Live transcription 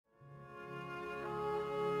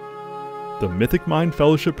The Mythic Mind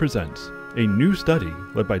Fellowship presents a new study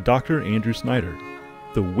led by Dr. Andrew Snyder,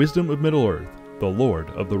 The Wisdom of Middle-earth, The Lord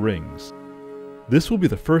of the Rings. This will be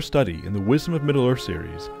the first study in the Wisdom of Middle-earth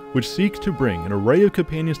series, which seeks to bring an array of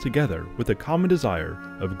companions together with a common desire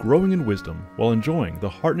of growing in wisdom while enjoying the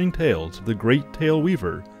heartening tales of the great tale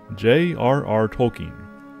weaver, J.R.R. Tolkien.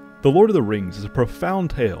 The Lord of the Rings is a profound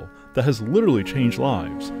tale that has literally changed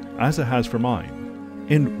lives, as it has for mine.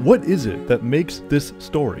 And what is it that makes this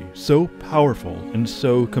story so powerful and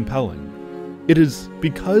so compelling? It is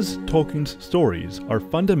because Tolkien's stories are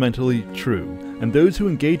fundamentally true, and those who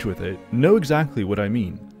engage with it know exactly what I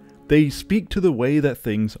mean. They speak to the way that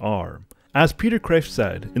things are. As Peter Kreeft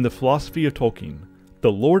said in The Philosophy of Tolkien,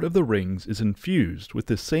 the Lord of the Rings is infused with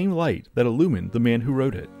the same light that illumined the man who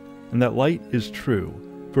wrote it, and that light is true,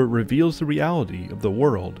 for it reveals the reality of the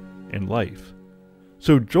world and life.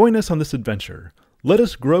 So join us on this adventure. Let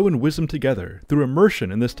us grow in wisdom together through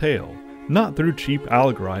immersion in this tale, not through cheap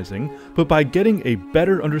allegorizing, but by getting a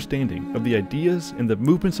better understanding of the ideas and the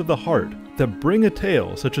movements of the heart that bring a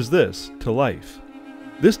tale such as this to life.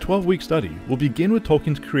 This 12-week study will begin with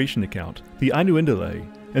Tolkien's creation account, the Ainulindalë,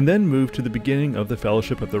 and then move to the beginning of the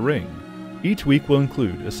Fellowship of the Ring. Each week will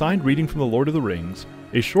include assigned reading from the Lord of the Rings,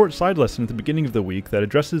 a short side lesson at the beginning of the week that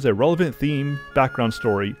addresses a relevant theme, background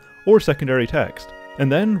story, or secondary text. And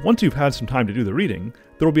then, once you've had some time to do the reading,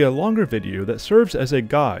 there will be a longer video that serves as a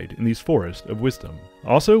guide in these forests of wisdom.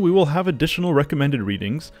 Also, we will have additional recommended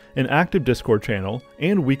readings, an active Discord channel,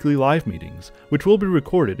 and weekly live meetings, which will be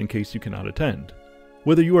recorded in case you cannot attend.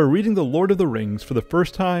 Whether you are reading The Lord of the Rings for the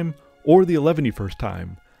first time, or the 11st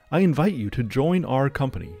time, I invite you to join our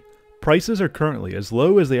company. Prices are currently as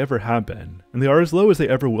low as they ever have been, and they are as low as they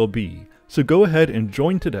ever will be, so go ahead and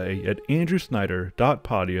join today at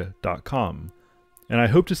andrewsnyder.podia.com. And I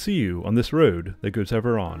hope to see you on this road that goes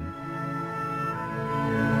ever on.